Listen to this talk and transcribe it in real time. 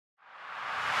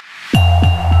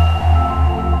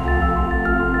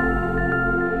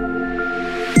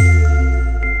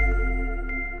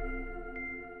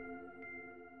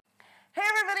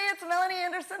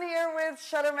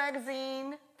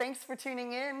Magazine. Thanks for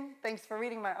tuning in. Thanks for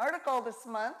reading my article this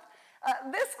month.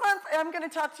 This month, I'm going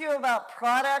to talk to you about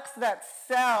products that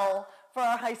sell for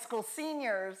our high school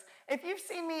seniors. If you've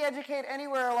seen me educate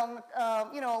anywhere along,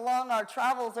 along our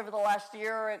travels over the last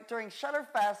year or during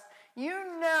Shutterfest, you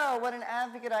know what an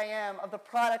advocate I am of the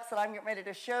products that I'm getting ready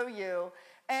to show you.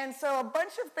 And so a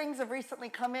bunch of things have recently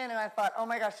come in, and I thought, oh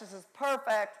my gosh, this is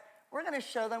perfect. We're going to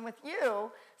show them with you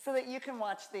so that you can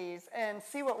watch these and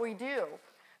see what we do.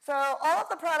 So all of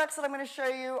the products that I'm going to show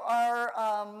you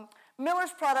are Miller's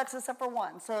products except for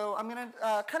one. So I'm going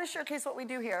to kind of showcase what we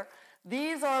do here.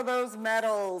 These are those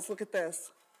medals. Look at this.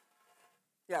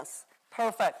 Yes,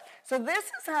 perfect. So this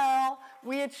is how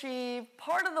we achieve,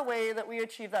 part of the way that we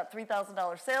achieve that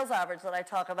 $3,000 sales average that I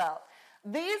talk about.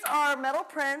 These are metal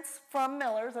prints from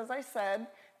Miller's, as I said,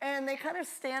 and they kind of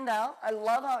stand out. I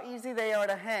love how easy they are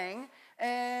to hang.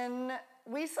 And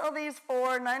we sell these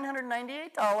for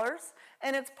 $998,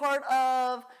 and it's part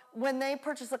of when they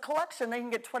purchase a collection, they can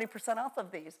get 20% off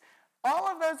of these. All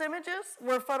of those images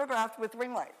were photographed with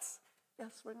ring lights.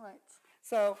 Yes, ring lights.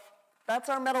 So that's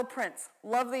our metal prints.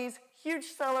 Love these, huge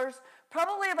sellers.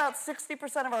 Probably about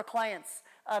 60% of our clients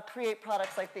create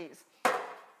products like these.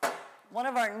 One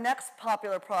of our next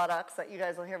popular products that you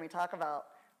guys will hear me talk about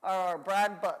are our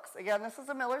brag books. Again, this is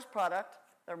a Miller's product.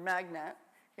 They're magnet.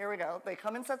 Here we go. They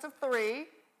come in sets of 3,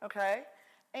 okay?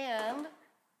 And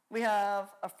we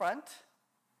have a front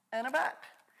and a back.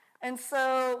 And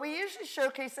so we usually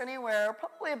showcase anywhere,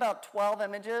 probably about 12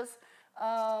 images,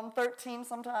 13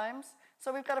 sometimes.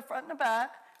 So we've got a front and a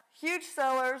back. Huge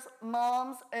sellers.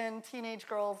 Moms and teenage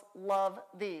girls love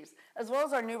these, as well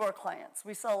as our newborn clients.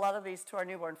 We sell a lot of these to our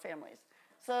newborn families.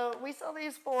 So we sell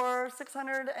these for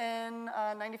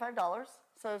 $695,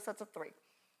 so sets of 3.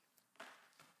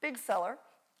 Big seller.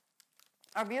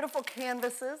 Our beautiful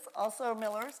canvases, also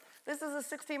Miller's. This is a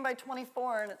 16 by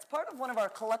 24, and it's part of one of our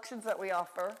collections that we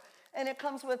offer. And it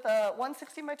comes with one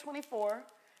 16 by 24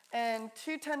 and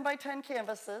 2 10 by 10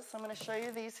 canvases. So I'm going to show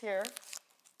you these here.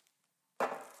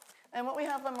 And what we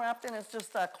have them wrapped in is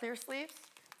just clear sleeves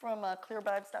from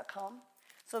clearbags.com.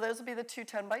 So those would be the 2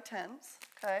 10 by 10s,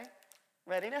 okay?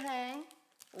 Ready to hang.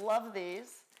 Love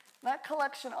these. That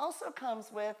collection also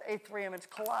comes with a 3-image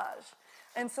collage.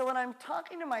 And so when I'm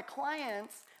talking to my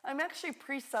clients, I'm actually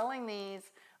pre-selling these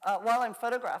while I'm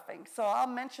photographing. So I'll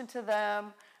mention to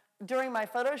them during my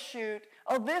photo shoot,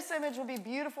 oh, this image will be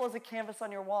beautiful as a canvas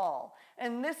on your wall.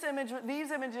 And this image,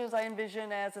 these images I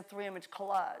envision as a 3-image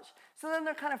collage. So then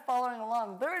they're kind of following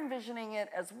along. They're envisioning it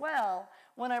as well.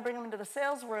 When I bring them into the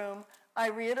sales room, I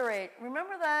reiterate,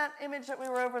 remember that image that we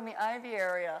were over in the Ivy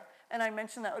area? And I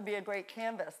mentioned that would be a great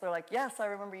canvas. They're like, yes, I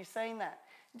remember you saying that.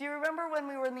 Do you remember when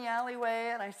we were in the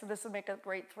alleyway and I said this would make a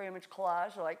great 3-image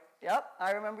collage? They're like, yep,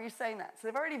 I remember you saying that. So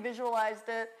they've already visualized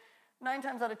it. 9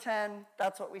 times out of 10,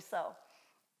 that's what we sell.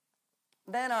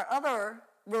 Then our other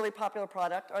really popular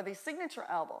product are these signature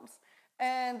albums.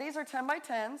 And these are 10 by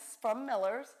 10s from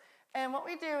Miller's. And what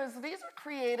we do is these are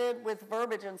created with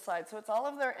verbiage inside. So it's all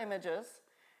of their images.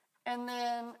 And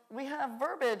then we have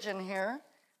verbiage in here.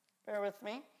 Bear with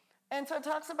me. And so it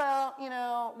talks about,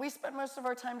 we spent most of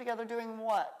our time together doing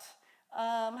what?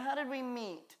 How did we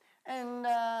meet? And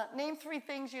name 3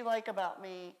 things you like about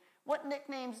me. What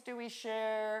nicknames do we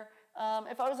share?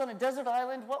 If I was on a desert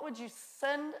island, what would you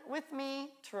send with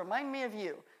me to remind me of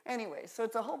you? Anyway, so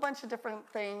it's a whole bunch of different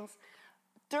things.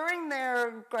 During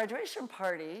their graduation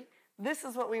party, this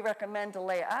is what we recommend to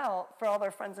lay out for all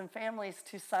their friends and families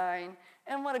to sign.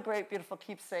 And what a great, beautiful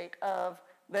keepsake of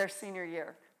their senior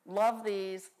year. Love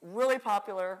these, really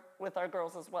popular with our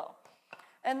girls as well.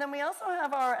 And then we also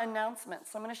have our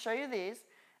announcements. So I'm going to show you these.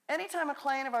 Anytime a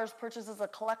client of ours purchases a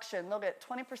collection, they'll get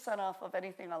 20% off of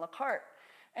anything a la carte.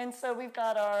 And so we've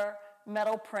got our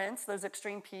metal prints, those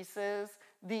extreme pieces,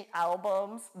 the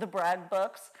albums, the brag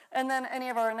books, and then any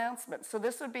of our announcements. So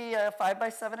this would be a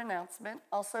 5x7 announcement,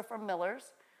 also from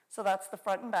Miller's. So that's the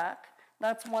front and back.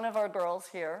 That's one of our girls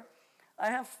here.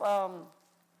 I have a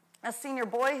senior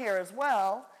boy here as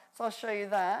well, so I'll show you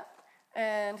that.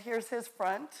 And here's his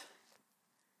front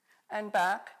and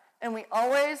back. And we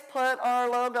always put our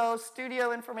logo,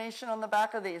 studio information on the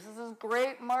back of these. This is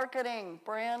great marketing,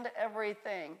 brand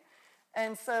everything.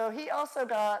 And so he also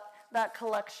got that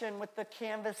collection with the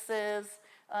canvases,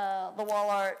 the wall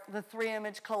art, the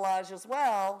 3-image collage as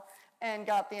well, and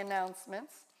got the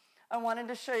announcements. I wanted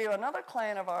to show you another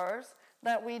client of ours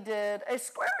that we did a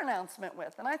square announcement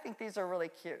with, and I think these are really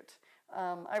cute.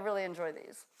 I really enjoy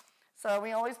these. So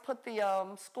we always put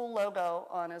the school logo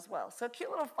on as well. So a cute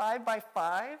little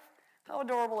 5x5. How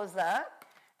adorable is that?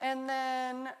 And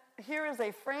then here is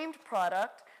a framed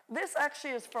product. This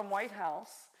actually is from White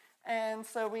House. And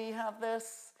so we have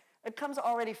this, it comes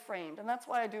already framed, and that's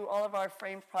why I do all of our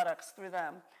framed products through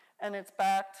them. And it's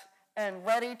backed and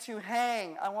ready to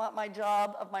hang. I want my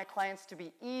job of my clients to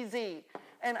be easy.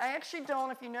 And I actually don't,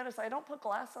 if you notice, I don't put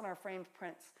glass on our framed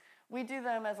prints. We do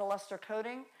them as a luster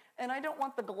coating, and I don't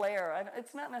want the glare.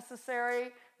 It's not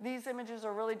necessary. These images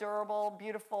are really durable,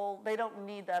 beautiful. They don't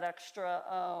need that extra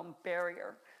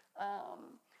barrier.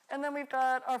 And then we've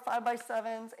got our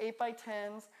 5x7s,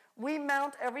 8x10s. We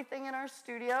mount everything in our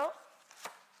studio,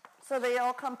 so they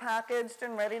all come packaged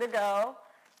and ready to go.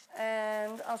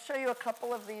 And I'll show you a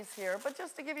couple of these here, but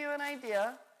just to give you an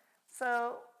idea.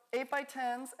 So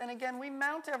 8x10s, and again, we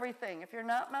mount everything. If you're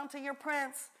not mounting your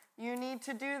prints, you need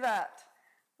to do that.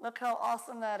 Look how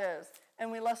awesome that is.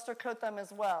 And we luster coat them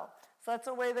as well. So that's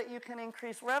a way that you can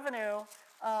increase revenue,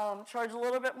 charge a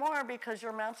little bit more because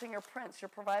you're mounting your prints. You're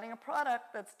providing a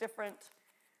product that's different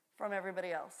from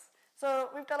everybody else. So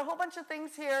we've got a whole bunch of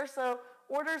things here. So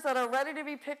orders that are ready to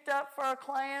be picked up for our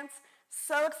clients.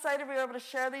 So excited we were able to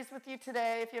share these with you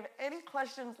today. If you have any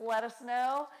questions, let us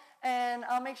know. And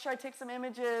I'll make sure I take some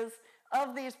images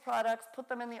of these products, put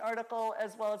them in the article,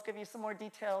 as well as give you some more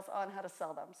details on how to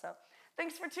sell them. So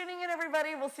thanks for tuning in,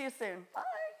 everybody. We'll see you soon.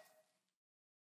 Bye.